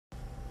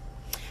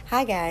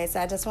Hi guys,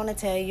 I just want to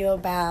tell you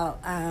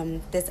about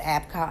this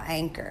app called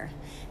Anchor.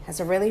 It's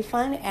a really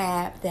fun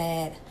app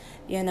that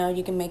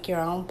you can make your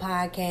own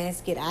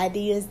podcast, get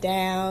ideas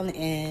down,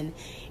 and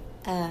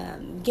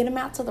get them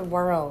out to the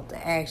world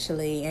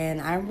actually. And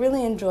I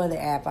really enjoy the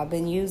app. I've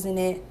been using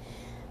it.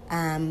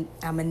 I'm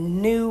a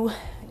new,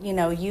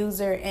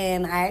 user,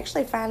 and I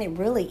actually find it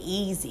really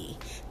easy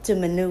to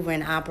maneuver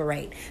and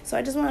operate. So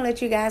I just want to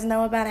let you guys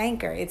know about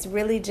Anchor. It's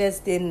really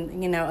just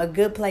a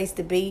good place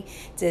to be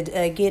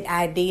to get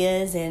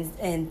ideas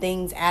and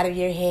things out of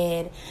your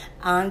head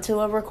onto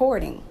a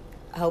recording.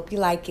 I hope you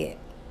like it.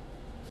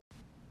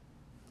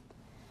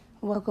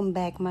 Welcome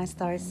back, my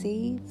star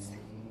seeds.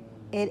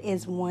 It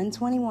is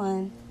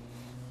 1:21,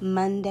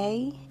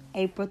 Monday,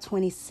 April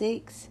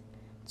 26,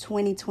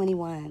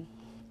 2021.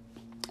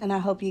 And I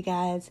hope you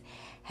guys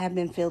have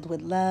been filled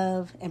with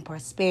love and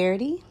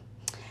prosperity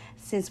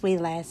since we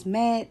last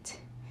met.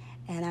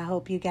 And I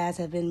hope you guys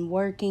have been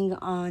working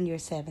on your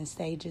 7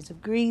 stages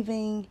of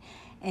grieving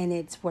and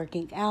it's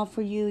working out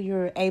for you.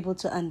 You're able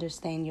to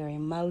understand your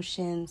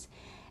emotions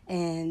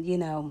and,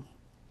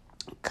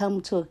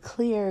 come to a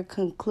clear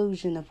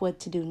conclusion of what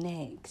to do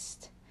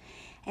next.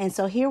 And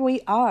so here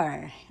we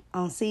are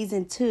on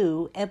season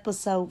 2,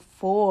 episode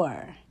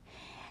 4.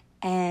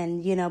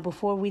 And,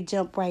 before we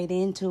jump right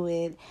into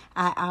it,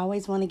 I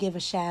always want to give a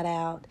shout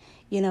out,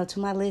 to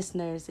my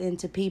listeners and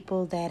to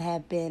people that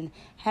have been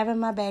having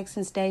my back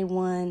since day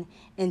one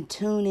and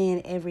tune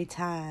in every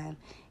time.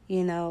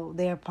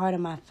 They're part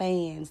of my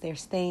fans, their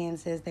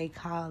stands as they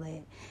call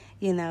it.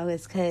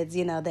 It's because,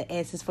 the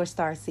S is for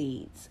star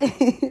seeds.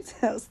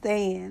 So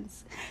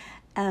stands.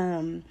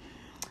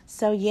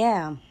 So,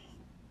 yeah,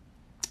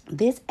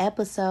 this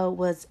episode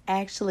was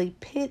actually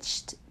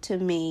pitched to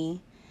me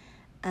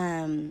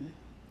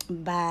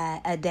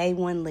by a day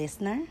one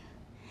listener.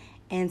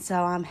 And so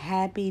I'm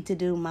happy to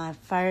do my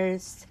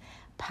first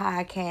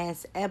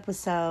podcast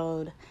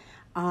episode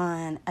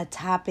on a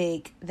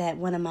topic that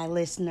one of my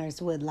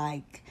listeners would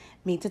like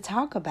me to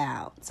talk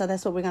about. So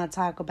that's what we're going to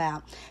talk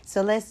about.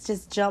 So let's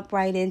just jump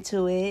right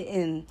into it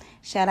and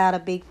shout out a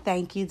big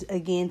thank you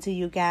again to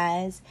you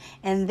guys.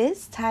 And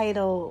this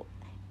title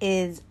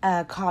is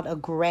called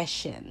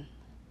Aggression.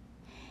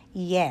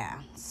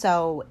 Yeah,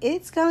 so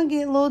it's going to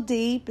get a little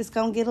deep. It's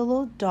going to get a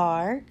little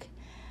dark.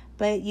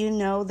 But,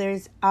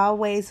 there's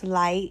always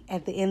light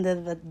at the end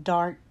of the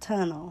dark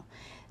tunnel.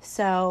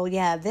 So,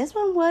 yeah, this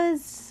one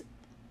was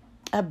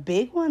a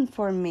big one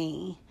for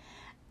me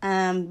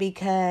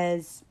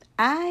because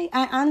I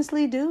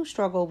honestly do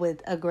struggle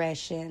with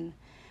aggression.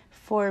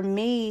 For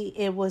me,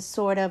 it was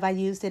I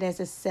used it as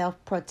a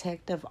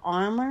self-protective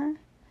armor,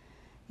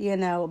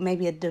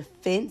 maybe a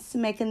defense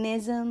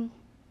mechanism,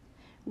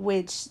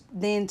 which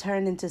then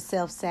turned into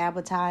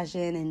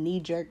self-sabotaging and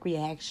knee-jerk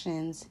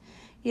reactions,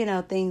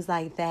 things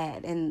like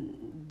that.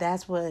 And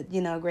that's what,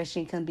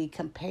 aggression can be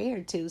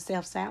compared to,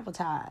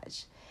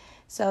 self-sabotage.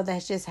 So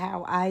that's just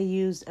how I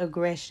used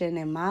aggression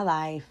in my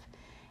life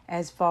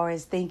as far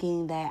as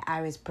thinking that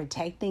I was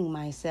protecting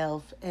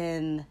myself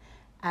and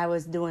I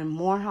was doing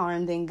more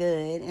harm than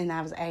good, and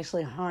I was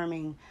actually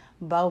harming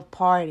both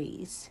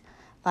parties.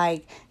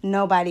 Like,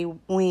 nobody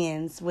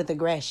wins with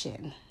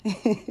aggression.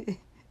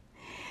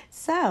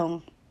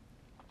 So,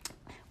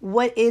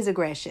 what is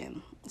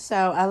aggression?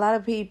 So, a lot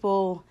of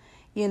people,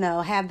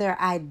 have their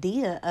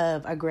idea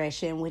of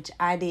aggression, which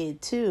I did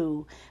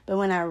too. But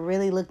when I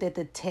really looked at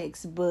the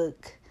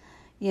textbook,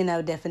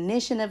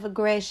 definition of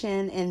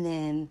aggression and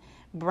then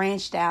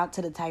branched out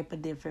to the type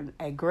of different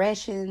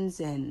aggressions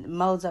and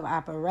modes of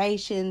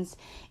operations,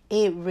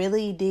 it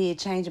really did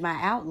change my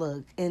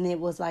outlook. And it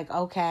was like,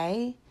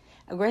 okay,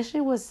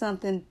 aggression was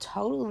something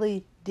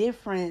totally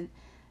different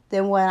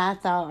than what I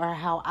thought or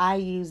how I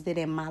used it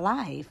in my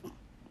life.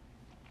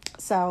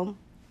 So,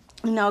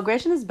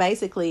 aggression is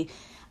basically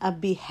a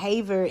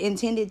behavior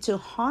intended to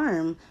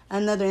harm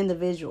another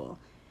individual.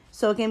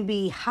 So it can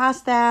be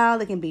hostile,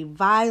 it can be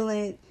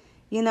violent.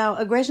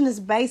 Aggression is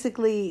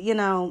basically,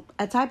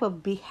 a type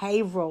of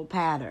behavioral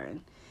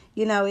pattern.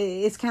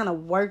 It's kind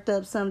of worked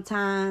up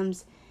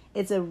sometimes.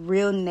 It's a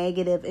real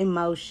negative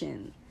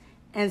emotion.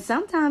 And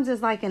sometimes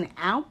it's like an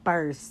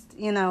outburst,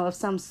 of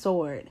some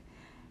sort.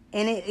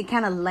 And it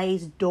kind of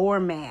lays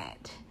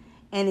doormat.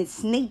 And it's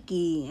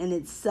sneaky and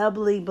it's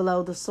subtly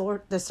below the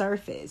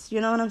surface.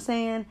 You know what I'm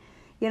saying?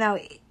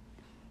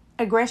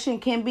 Aggression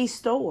can be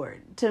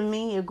stored. To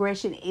me,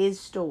 aggression is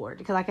stored.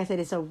 Because like I said,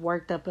 it's a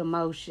worked up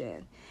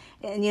emotion.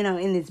 And,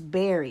 and it's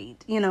buried.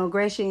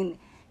 Aggression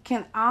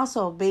can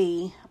also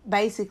be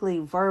basically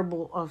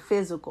verbal or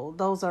physical.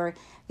 Those are,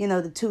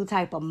 the two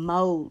type of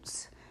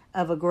modes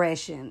of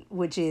aggression,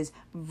 which is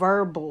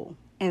verbal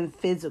and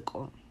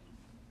physical.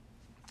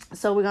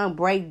 So we're going to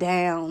break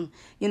down,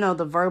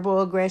 the verbal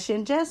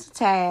aggression, just a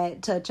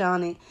tad, touch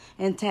on it,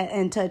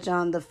 and touch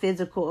on the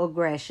physical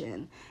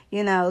aggression.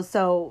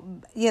 So,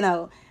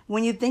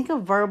 when you think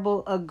of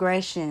verbal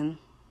aggression,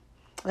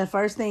 the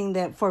first thing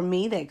that for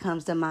me that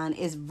comes to mind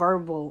is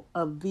verbal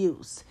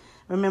abuse.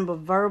 Remember,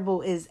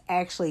 verbal is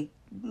actually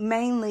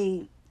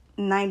mainly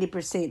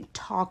 90%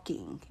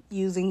 talking,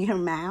 using your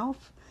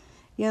mouth.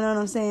 You know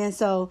what I'm saying?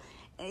 So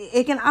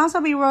it can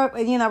also be,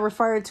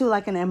 referred to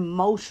like an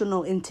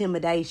emotional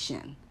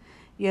intimidation,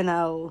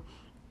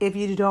 if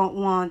you don't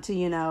want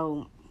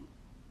to,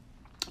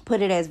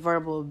 put it as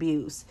verbal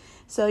abuse.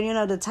 So,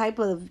 the type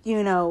of,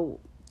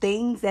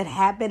 things that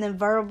happen in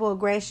verbal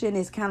aggression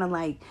is kind of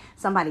like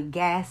somebody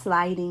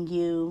gaslighting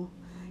you,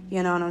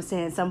 you know what I'm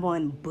saying?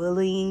 Someone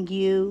bullying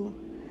you,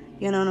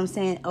 you know what I'm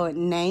saying? Or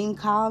name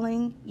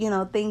calling,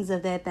 things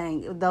of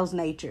those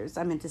natures,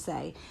 I meant to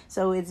say.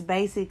 So it's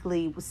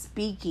basically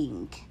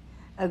speaking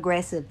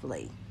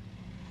aggressively.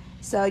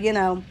 So,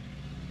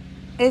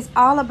 it's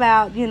all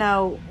about,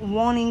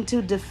 wanting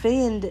to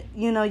defend,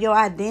 your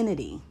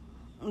identity.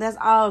 That's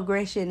all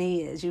aggression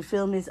is. You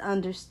feel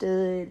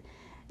misunderstood,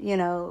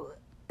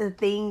 the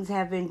things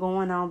have been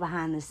going on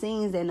behind the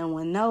scenes that no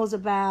one knows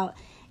about,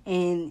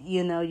 and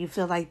you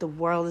feel like the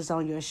world is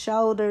on your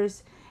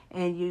shoulders,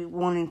 and you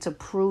wanting to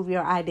prove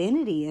your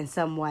identity in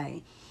some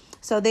way.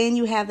 So then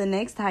you have the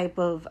next type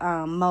of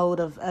mode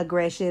of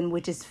aggression,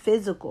 which is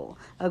physical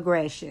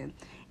aggression,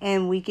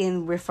 and we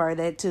can refer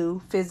that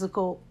to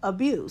physical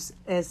abuse,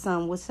 as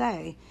some would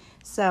say.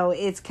 So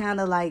it's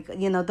kind of like,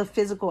 the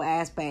physical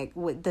aspect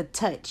with the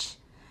touch,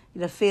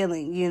 the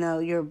feeling,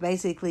 you're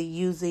basically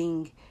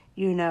using,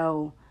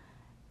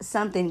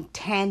 something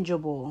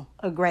tangible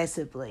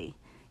aggressively,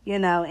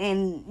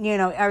 and,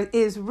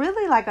 it's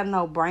really like a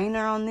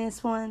no-brainer on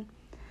this one.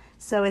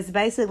 So it's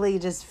basically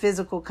just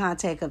physical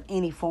contact of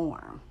any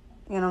form.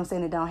 You know what I'm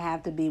saying? It don't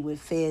have to be with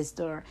fist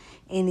or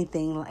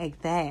anything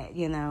like that,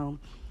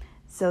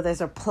 So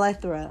there's a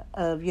plethora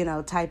of,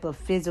 type of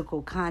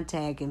physical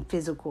contact and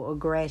physical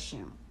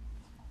aggression.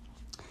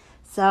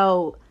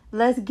 So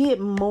let's get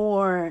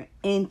more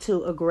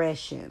into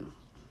aggression.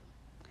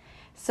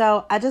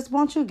 So I just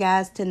want you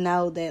guys to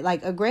know that,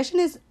 like, aggression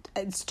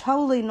it's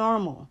totally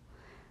normal,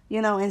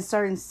 in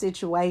certain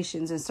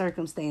situations and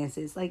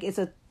circumstances. Like, it's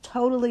a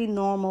totally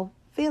normal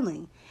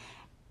feeling.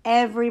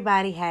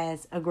 Everybody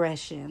has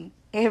aggression.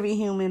 Every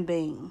human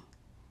being.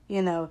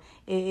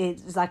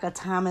 It's like a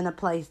time and a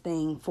place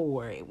thing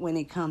for it when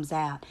it comes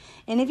out.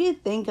 And if you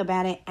think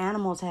about it,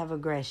 animals have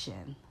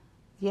aggression.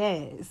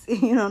 Yes,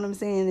 you know what I'm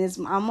saying? It's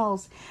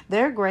almost,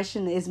 their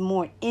aggression is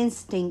more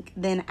instinct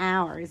than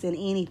ours in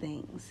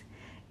anything's.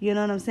 You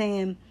know what I'm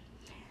saying?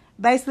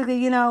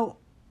 Basically,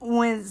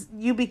 when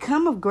you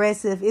become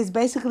aggressive, it's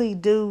basically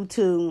due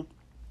to,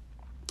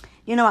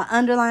 an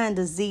underlying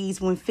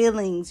disease when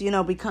feelings,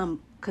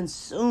 become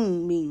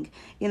consuming,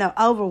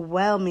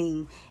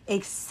 overwhelming,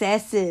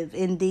 excessive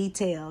in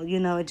detail.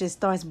 It just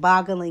starts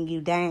boggling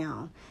you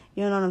down.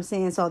 You know what I'm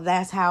saying? So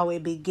that's how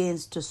it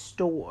begins to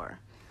store.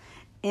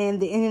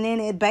 And then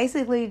it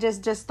basically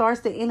just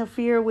starts to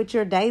interfere with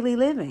your daily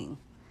living.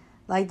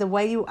 Like, the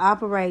way you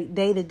operate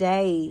day to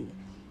day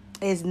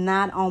is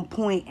not on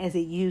point as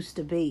it used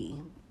to be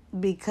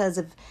because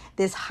of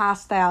this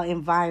hostile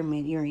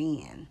environment you're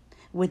in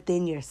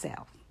within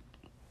yourself.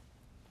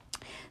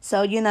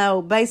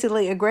 So,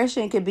 basically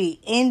aggression could be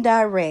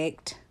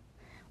indirect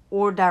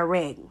or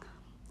direct.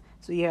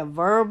 So you have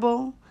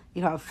verbal,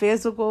 you have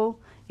physical,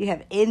 you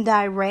have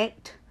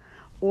indirect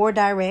or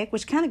direct,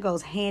 which kind of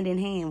goes hand in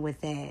hand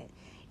with that.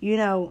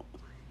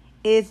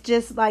 It's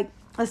just like,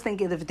 let's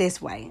think of it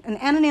this way. An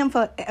anonym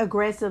for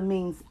aggressive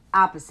means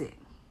opposite,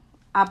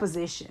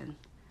 opposition.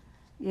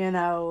 You're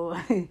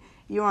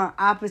on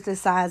opposite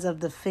sides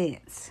of the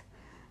fence,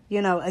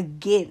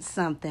 against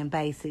something,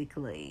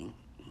 basically.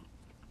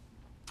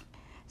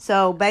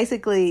 So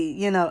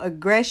basically,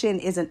 aggression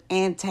is an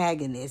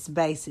antagonist,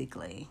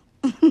 basically.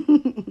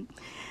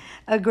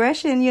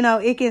 Aggression,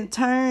 it can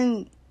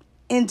turn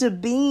into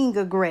being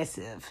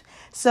aggressive.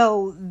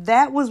 So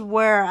that was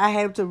where I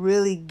had to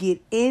really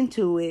get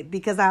into it,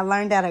 because I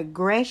learned that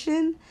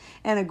aggression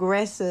and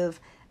aggressive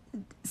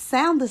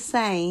sound the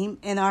same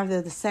and are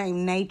the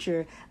same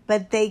nature,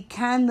 but they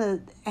kind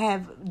of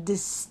have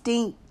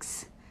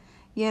distinct,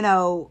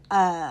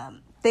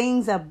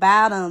 things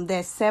about them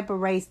that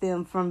separates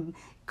them from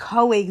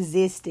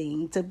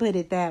coexisting, to put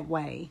it that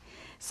way.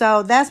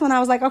 So that's when I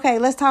was like, okay,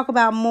 let's talk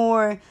about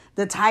more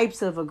the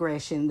types of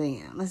aggression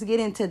then. Let's get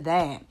into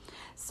that.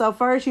 So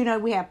first,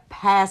 we have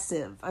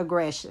passive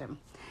aggression.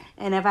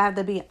 And if I have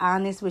to be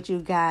honest with you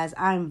guys,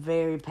 I'm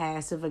very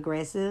passive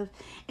aggressive.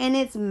 And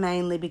it's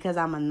mainly because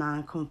I'm a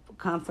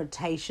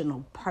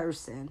non-confrontational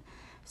person.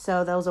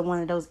 So those are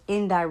one of those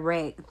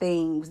indirect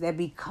things that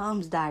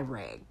becomes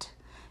direct.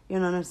 You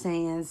know what I'm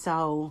saying?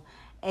 So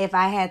if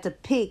I had to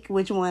pick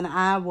which one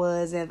I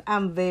was,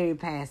 I'm very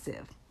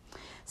passive.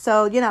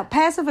 So,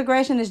 passive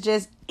aggression is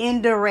just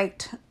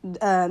indirect,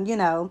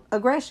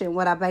 aggression,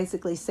 what I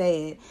basically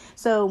said.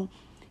 So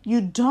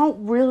you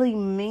don't really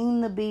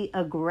mean to be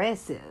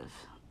aggressive.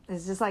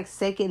 It's just like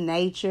second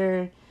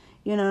nature.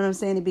 You know what I'm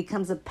saying? It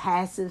becomes a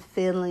passive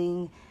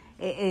feeling.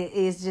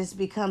 It just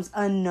becomes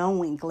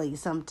unknowingly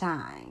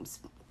sometimes.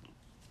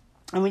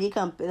 And when you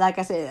come, like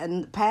I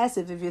said,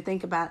 passive, if you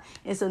think about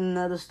it, it's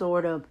another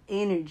sort of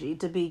energy.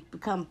 To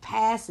become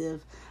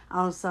passive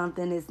on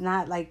something is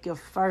not like your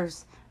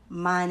first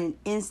mind and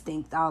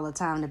instinct all the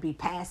time to be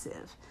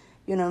passive.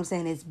 You know what I'm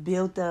saying? It's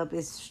built up,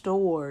 it's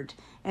stored,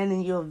 and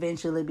then you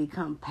eventually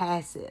become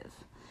passive.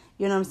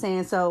 You know what I'm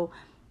saying? So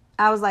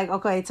I was like,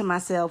 okay, to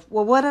myself,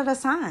 well, what are the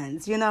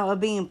signs, of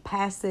being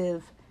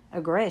passive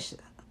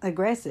aggressive?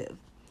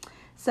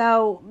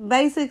 So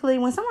basically,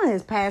 when someone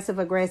is passive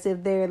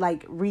aggressive, they're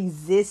like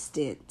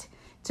resistant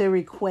to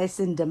requests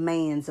and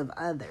demands of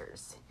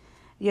others.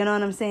 You know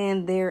what I'm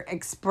saying? They're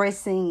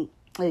expressing,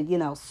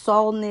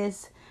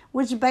 soulness,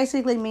 which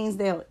basically means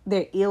they're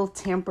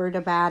ill-tempered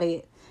about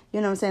it. You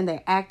know what I'm saying?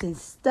 They're acting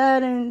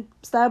stubborn.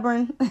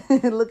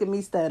 Look at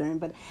me stuttering,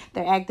 but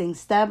they're acting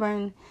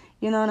stubborn.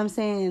 You know what I'm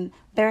saying?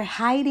 They're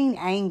hiding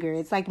anger.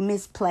 It's like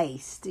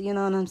misplaced. You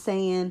know what I'm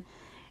saying?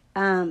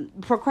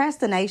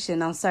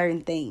 Procrastination on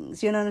certain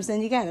things. You know what I'm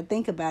saying? You got to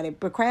think about it.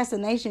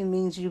 Procrastination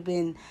means you've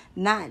been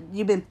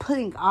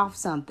putting off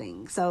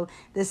something. So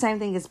the same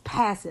thing is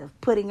passive,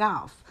 putting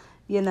off,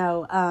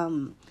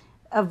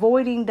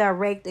 avoiding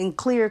direct and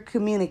clear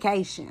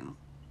communication.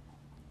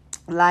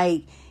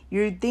 Like,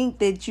 you think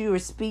that you are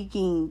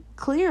speaking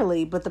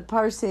clearly, but the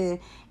person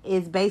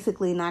is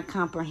basically not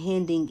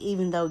comprehending,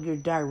 even though you're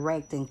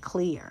direct and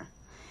clear.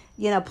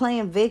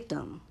 Playing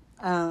victim.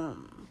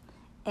 And,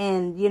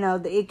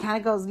 it kind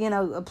of goes,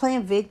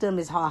 playing victim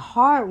is a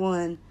hard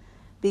one,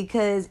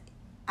 because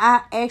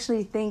I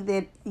actually think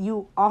that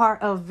you are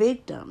a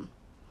victim.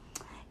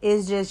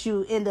 It's just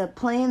you end up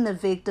playing the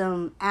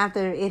victim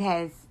after it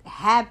has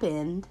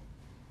happened,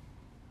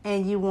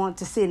 and you want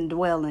to sit and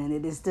dwell in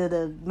it instead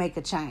of make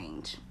a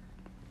change.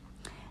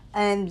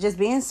 And just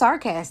being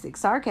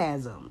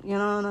sarcasm, you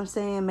know what I'm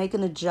saying?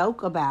 Making a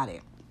joke about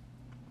it.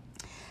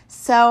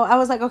 So I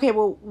was like, okay,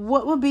 well,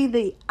 what would be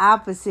the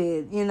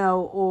opposite,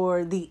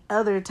 or the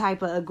other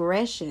type of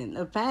aggression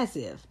of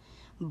passive?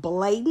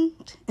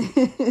 Blatant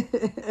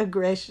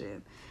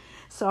aggression.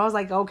 So I was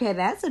like, okay,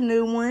 that's a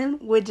new one,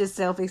 which is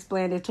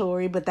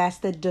self-explanatory, but that's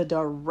the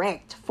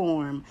direct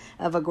form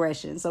of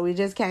aggression. So we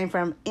just came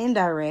from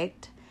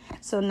indirect.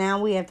 So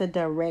now we have the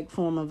direct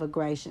form of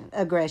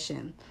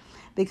aggression.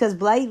 Because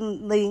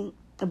blatant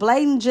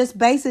just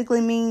basically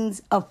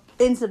means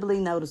offensively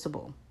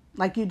noticeable.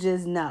 Like, you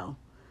just know.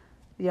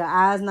 Your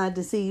eyes not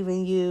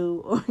deceiving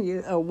you,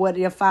 or what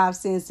your five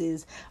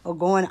senses are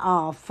going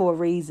off for a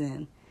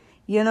reason.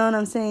 You know what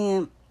I'm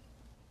saying?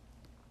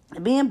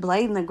 Being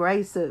blatant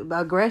aggressive,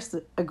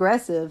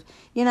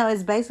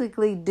 is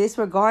basically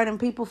disregarding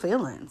people's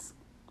feelings.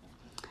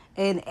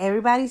 And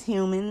everybody's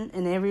human,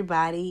 and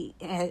everybody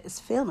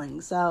has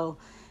feelings. So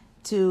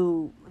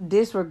to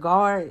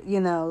disregard,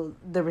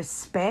 the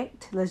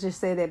respect, let's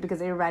just say that,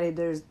 because everybody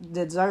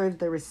deserves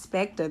the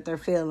respect of their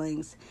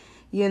feelings,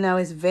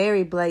 it's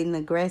very blatant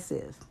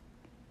aggressive.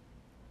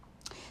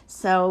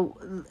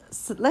 So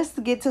let's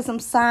get to some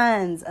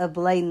signs of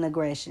blatant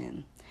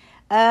aggression.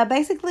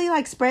 Basically,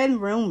 like spreading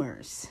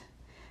rumors.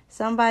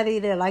 Somebody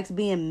that likes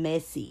being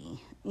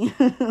messy.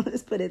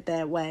 Let's put it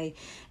that way.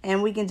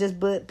 And we can just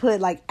put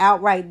like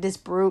outright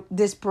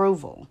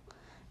disapproval.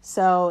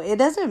 So it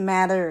doesn't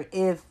matter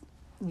if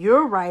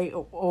you're right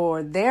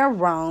or they're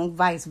wrong,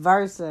 vice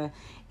versa.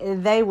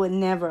 They would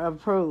never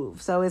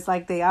approve. So it's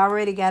like they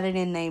already got it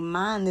in their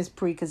mind, this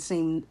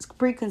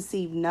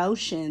preconceived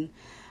notion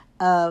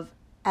of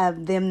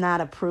them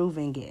not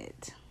approving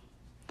it.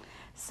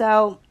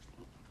 So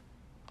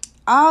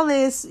all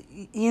this,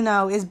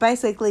 is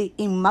basically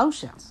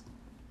emotions.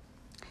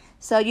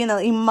 So,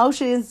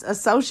 emotions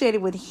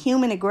associated with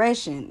human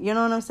aggression, you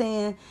know what I'm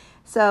saying?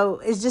 So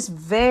it's just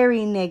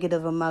very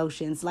negative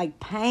emotions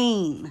like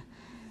pain,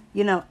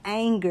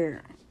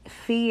 anger,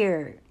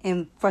 fear,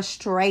 and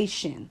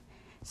frustration.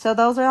 So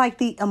those are like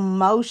the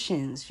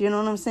emotions, you know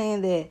what I'm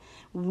saying, that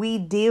we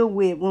deal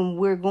with when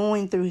we're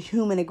going through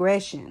human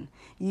aggression.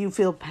 You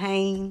feel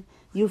pain,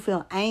 you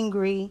feel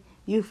angry,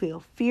 you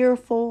feel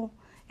fearful,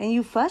 and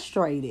you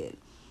frustrated.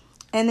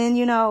 And then,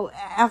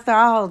 after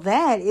all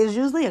that, it's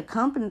usually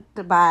accompanied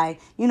by,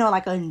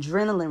 like an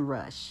adrenaline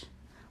rush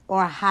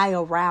or a high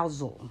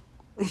arousal.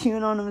 You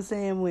know what I'm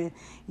saying? When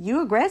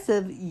you're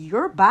aggressive,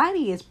 your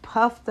body is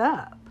puffed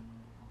up.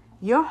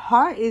 Your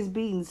heart is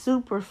beating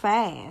super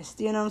fast.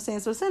 You know what I'm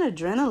saying? So it's an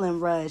adrenaline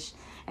rush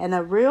and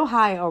a real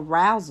high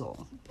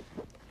arousal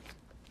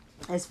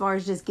as far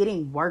as just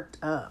getting worked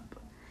up.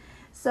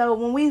 So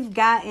when we've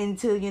got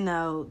into,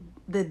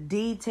 the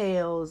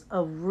details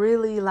of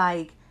really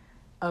like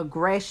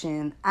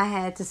aggression, I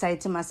had to say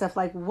to myself,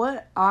 like,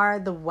 what are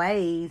the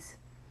ways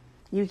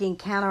you can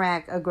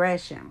counteract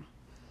aggression?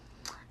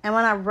 And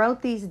when I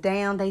wrote these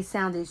down, they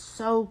sounded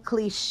so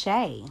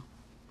cliche.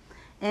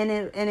 And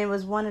it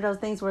was one of those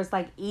things where it's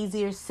like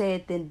easier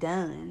said than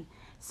done.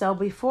 So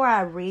before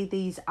I read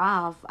these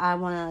off, I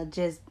want to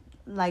just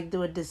like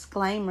do a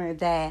disclaimer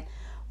that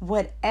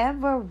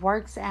whatever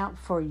works out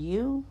for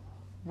you,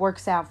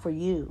 works out for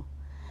you.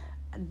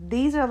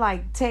 These are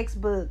like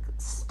textbook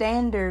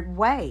standard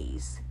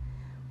ways.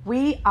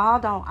 We all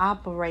don't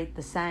operate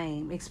the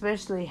same,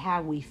 especially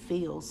how we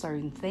feel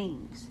certain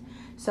things.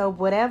 So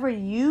whatever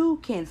you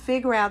can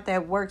figure out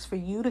that works for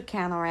you to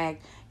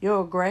counteract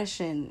your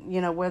aggression,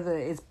 whether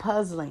it's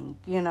puzzling,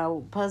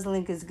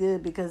 puzzling is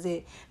good because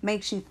it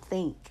makes you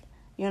think.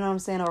 you know what I'm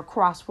saying, or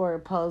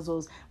crossword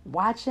puzzles,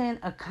 watching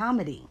a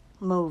comedy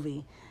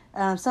movie,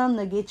 something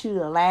to get you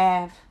to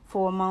laugh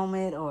for a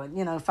moment, or,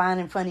 you know,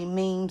 finding funny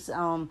memes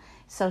on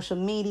social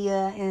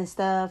media and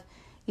stuff,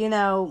 you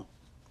know,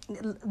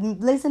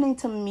 listening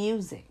to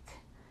music.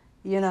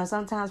 You know,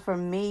 sometimes for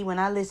me, when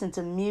I listen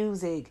to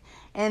music,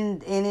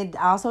 and it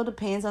also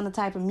depends on the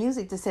type of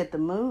music to set the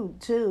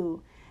mood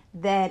too,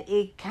 that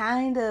it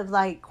kind of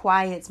like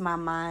quiets my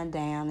mind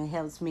down and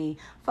helps me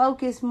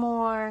focus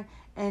more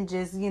and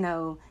just, you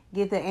know,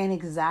 get the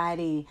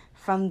anxiety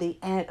from the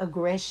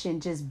aggression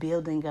just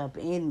building up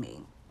in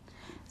me.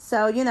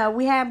 So, you know,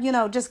 we have, you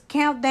know, just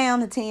count down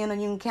to 10, or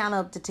you can count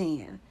up to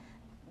 10.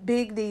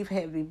 Big, deep,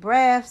 heavy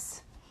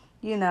breaths,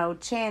 you know,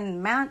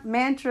 chanting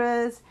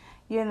mantras,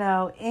 you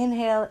know,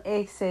 inhale,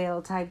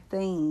 exhale type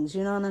things.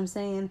 You know what I'm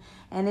saying?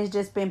 And it's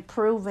just been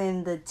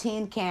proven the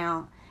 10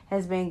 count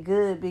has been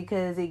good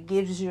because it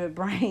gives your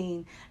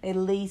brain at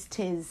least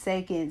 10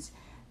 seconds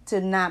to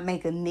not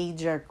make a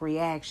knee-jerk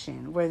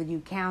reaction, whether you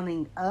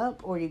counting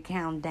up or you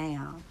count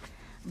down.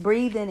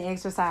 Breathing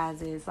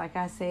exercises, like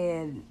I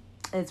said,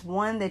 it's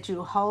one that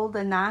you hold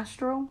the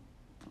nostril.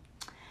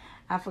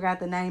 I forgot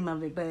the name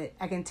of it, but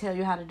I can tell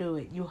you how to do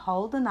it. You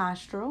hold the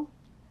nostril,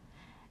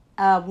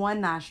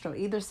 one nostril,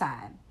 either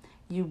side.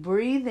 You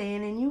breathe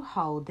in and you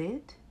hold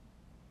it.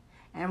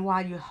 And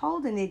while you're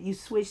holding it, you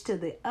switch to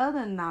the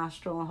other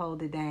nostril and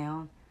hold it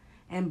down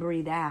and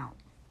breathe out.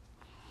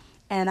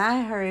 And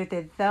I heard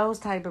that those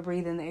type of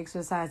breathing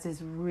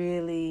exercises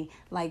really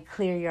like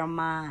clear your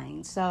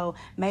mind. So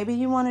maybe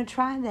you want to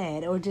try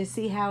that, or just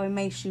see how it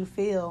makes you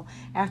feel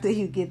after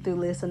you get through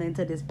listening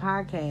to this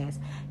podcast.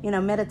 You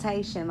know,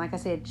 meditation, like I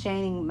said,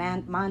 chanting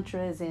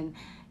mantras and,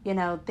 you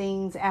know,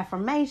 things,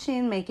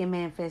 affirmation, making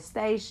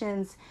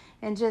manifestations,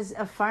 and just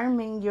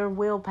affirming your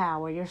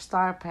willpower, your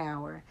star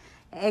power.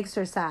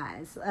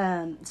 Exercise,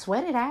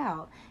 sweat it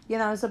out. You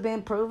know, it's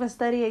been proven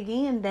study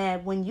again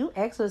that when you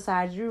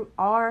exercise, you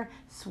are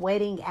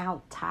sweating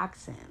out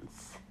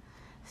toxins.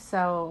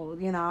 So,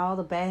 you know, all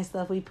the bad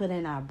stuff we put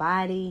in our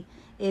body,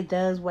 it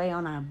does weigh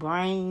on our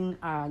brain,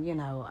 you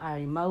know, our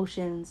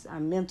emotions, our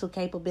mental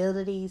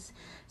capabilities.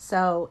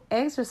 So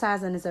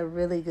exercising is a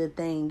really good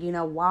thing. You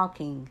know,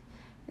 walking,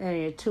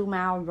 a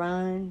 2-mile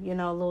run, you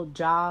know, a little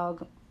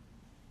jog,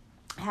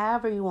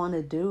 however you want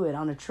to do it,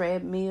 on a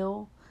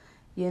treadmill.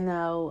 You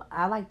know,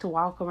 I like to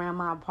walk around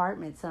my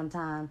apartment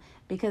sometime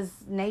because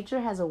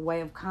nature has a way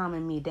of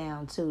calming me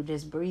down too.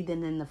 Just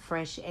breathing in the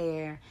fresh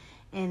air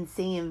and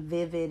seeing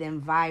vivid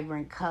and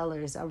vibrant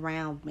colors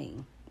around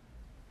me.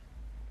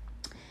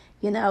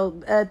 You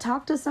know,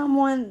 talk to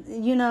someone,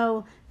 you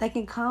know, that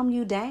can calm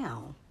you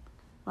down.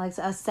 Like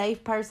a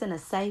safe person, a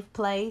safe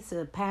place,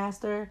 a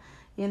pastor,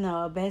 you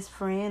know, a best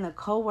friend, a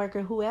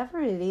coworker,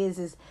 whoever it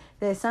is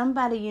there's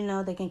somebody, you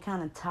know, that can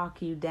kind of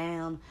talk you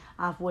down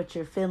off what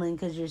you're feeling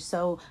because you're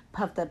so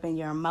puffed up in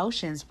your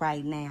emotions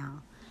right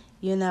now.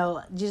 You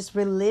know, just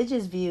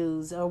religious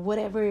views or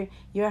whatever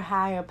your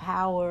higher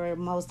power,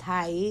 most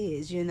high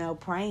is, you know,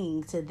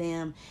 praying to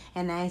them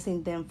and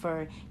asking them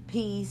for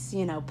peace,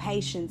 you know,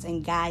 patience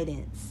and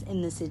guidance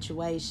in the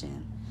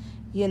situation,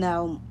 you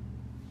know,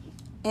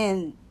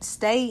 and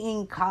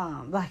staying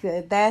calm. Like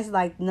that's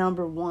like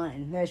number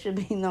one. That should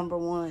be number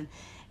one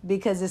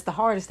because it's the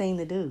hardest thing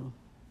to do,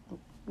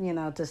 you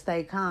know, to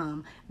stay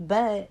calm.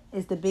 But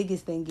it's the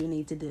biggest thing you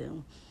need to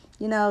do.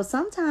 You know,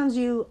 sometimes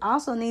you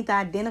also need to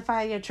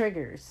identify your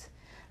triggers.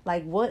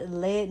 Like, what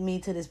led me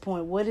to this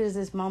point? What is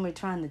this moment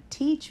trying to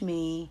teach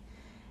me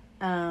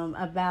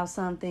about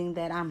something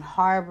that I'm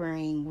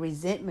harboring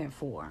resentment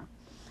for?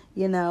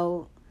 You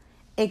know,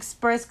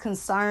 express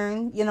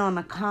concern, you know, in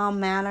a calm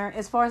manner.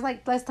 As far as,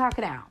 like, let's talk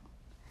it out.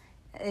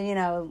 You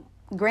know,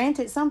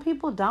 granted, some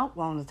people don't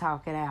want to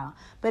talk it out.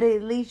 But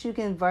at least you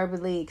can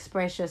verbally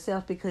express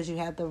yourself because you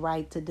have the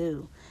right to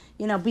do.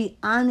 You know, be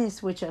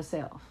honest with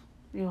yourself.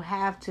 You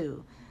have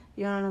to.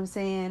 You know what I'm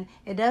saying?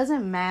 It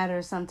doesn't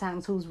matter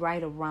sometimes who's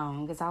right or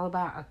wrong. It's all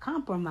about a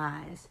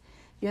compromise.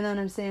 You know what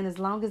I'm saying? As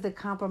long as the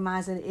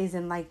compromise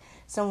isn't like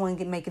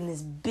someone making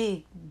this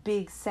big,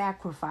 big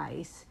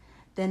sacrifice,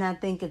 then I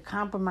think a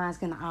compromise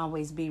can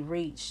always be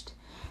reached.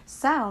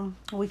 So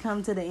we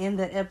come to the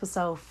end of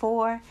episode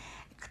 4,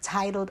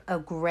 titled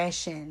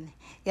Aggression.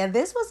 Yeah,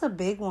 this was a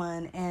big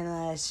one.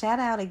 And shout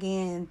out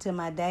again to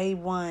my day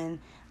one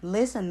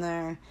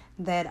listener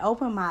that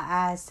opened my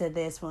eyes to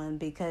this one,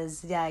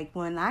 because like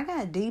when I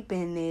got deep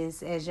in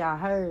this, as y'all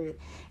heard,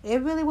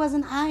 it really was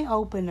an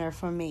eye-opener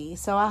for me.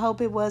 So I hope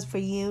it was for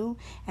you,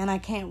 and I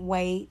can't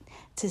wait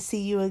to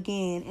see you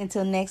again.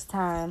 Until next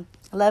time,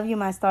 love you,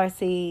 my star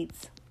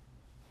seeds.